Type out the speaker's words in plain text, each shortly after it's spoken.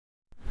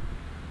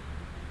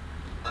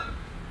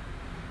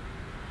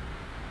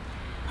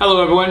Hello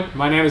everyone,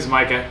 my name is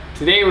Micah.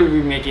 Today we're going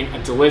to be making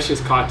a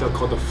delicious cocktail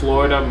called the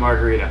Florida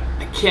Margarita.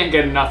 I can't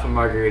get enough of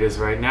margaritas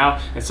right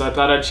now, and so I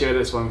thought I'd share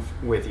this one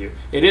with you.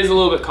 It is a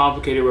little bit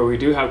complicated where we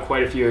do have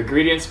quite a few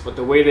ingredients, but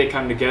the way they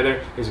come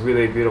together is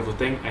really a beautiful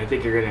thing, and I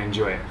think you're going to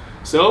enjoy it.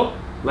 So,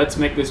 let's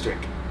make this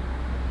drink.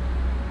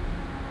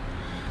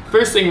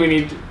 First thing we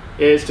need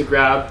is to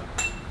grab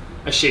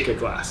a shaker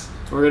glass.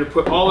 We're going to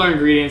put all our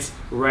ingredients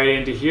right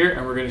into here,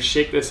 and we're going to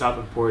shake this up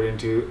and pour it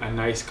into a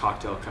nice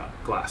cocktail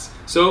glass.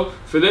 So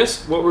for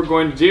this, what we're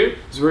going to do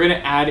is we're going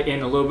to add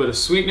in a little bit of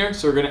sweetener.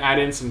 So we're going to add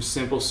in some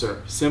simple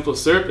syrup. Simple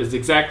syrup is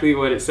exactly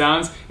what it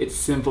sounds. It's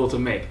simple to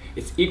make.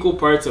 It's equal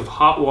parts of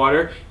hot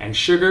water and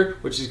sugar,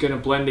 which is going to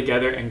blend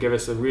together and give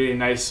us a really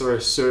nice sort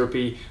of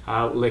syrupy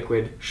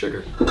liquid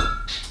sugar.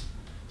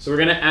 So we're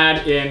going to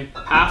add in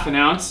 ½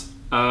 ounce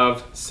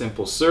of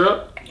simple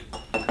syrup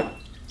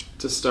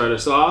to start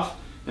us off.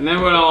 And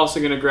then what I'm also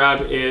going to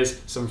grab is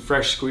some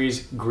fresh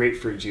squeezed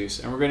grapefruit juice.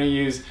 And we're going to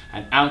use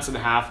 1.5 ounces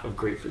of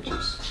grapefruit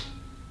juice.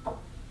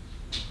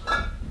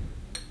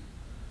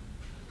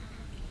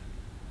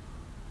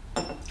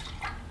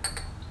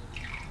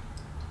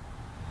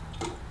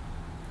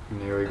 And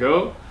there we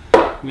go.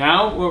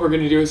 Now what we're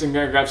going to do is I'm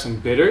going to grab some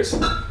bitters.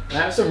 And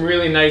I have some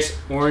really nice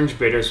orange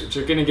bitters, which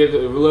are going to give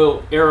it a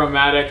little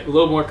aromatic, a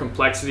little more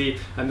complexity.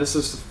 And this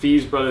is the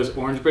Fees Brothers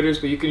orange bitters,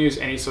 but you can use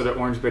any sort of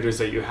orange bitters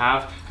that you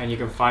have, and you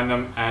can find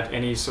them at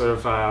any sort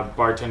of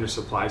bartender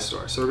supply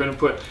store. So we're going to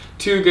put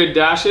 2 good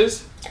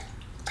dashes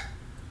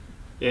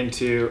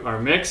into our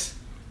mix,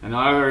 and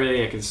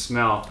already I can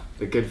smell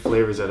the good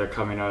flavors that are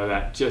coming out of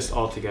that just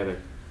all together.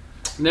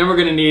 And then we're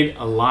going to need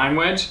a lime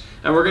wedge,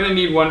 and we're going to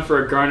need one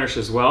for a garnish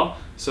as well.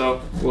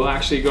 So we'll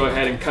actually go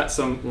ahead and cut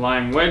some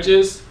lime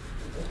wedges.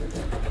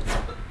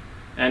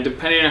 And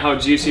depending on how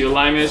juicy the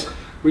lime is,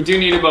 we do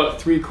need about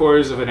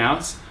 3/4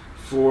 ounce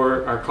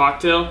for our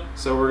cocktail.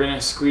 So we're going to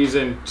squeeze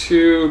in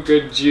 2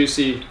 good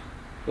juicy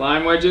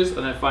lime wedges,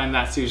 and I find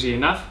that's usually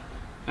enough.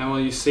 And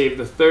we'll save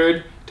the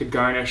third to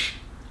garnish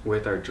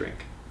with our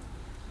drink.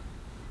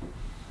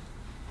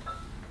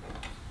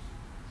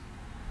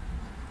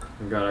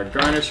 We've got our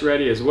garnish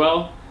ready as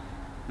well,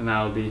 and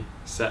that'll be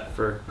set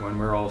for when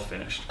we're all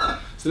finished.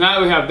 So now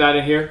that we have that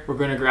in here, we're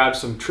going to grab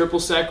some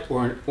triple sec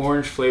or an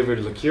orange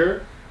flavored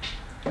liqueur,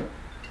 and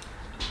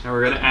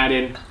we're going to add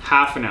in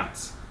 ½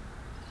 ounce.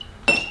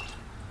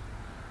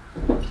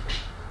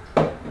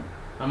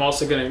 I'm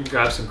also going to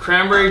grab some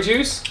cranberry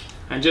juice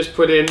and just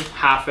put in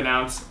 ½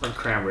 ounce of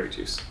cranberry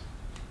juice.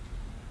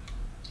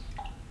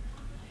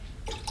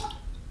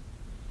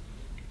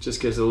 Just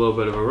gives it a little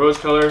bit of a rose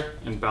color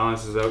and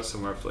balances out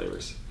some of our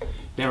flavors.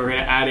 Then we're going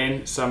to add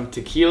in some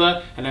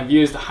tequila, and I've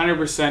used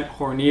 100%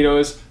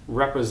 Hornitos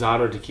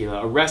Reposado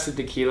tequila, a rested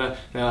tequila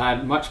that'll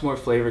add much more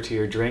flavor to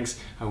your drinks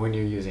when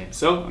you're using it.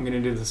 So I'm going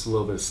to do this a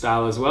little bit of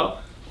style as well.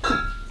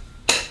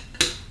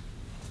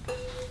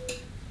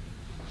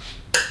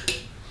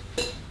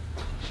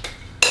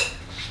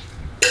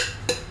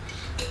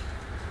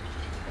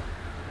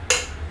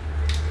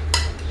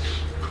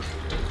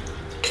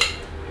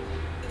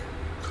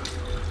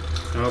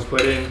 And we'll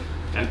put in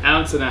 1.5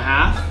 ounces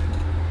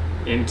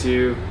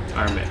into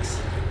our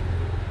mix.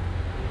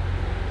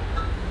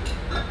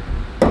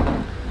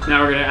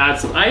 Now we're going to add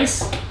some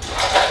ice.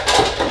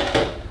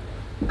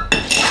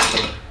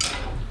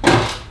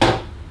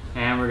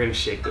 And we're going to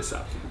shake this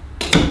up.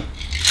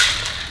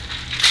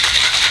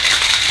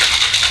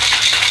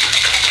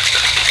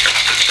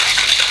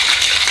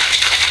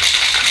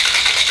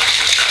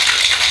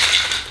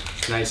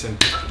 Nice and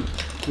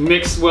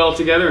mixed well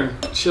together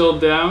and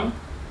chilled down.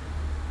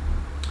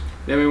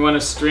 Then we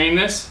want to strain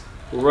this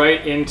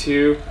right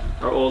into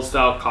our old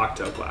style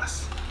cocktail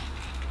glass.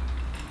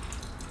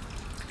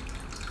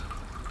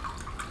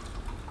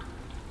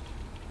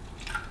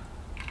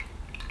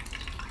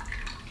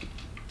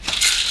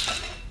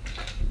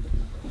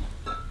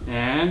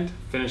 And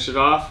finish it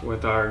off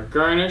with our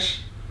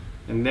garnish.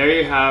 And there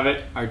you have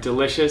it, our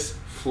delicious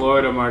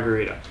Florida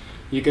Margarita.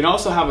 You can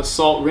also have a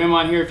salt rim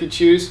on here if you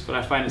choose, but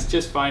I find it's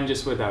just fine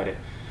just without it.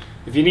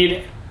 If you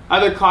need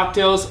other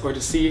cocktails or to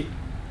see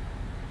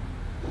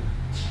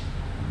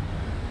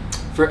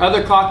for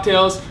other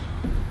cocktails,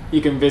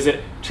 you can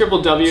visit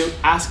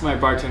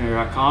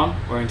www.askmybartender.com,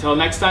 or until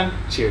next time,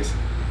 cheers.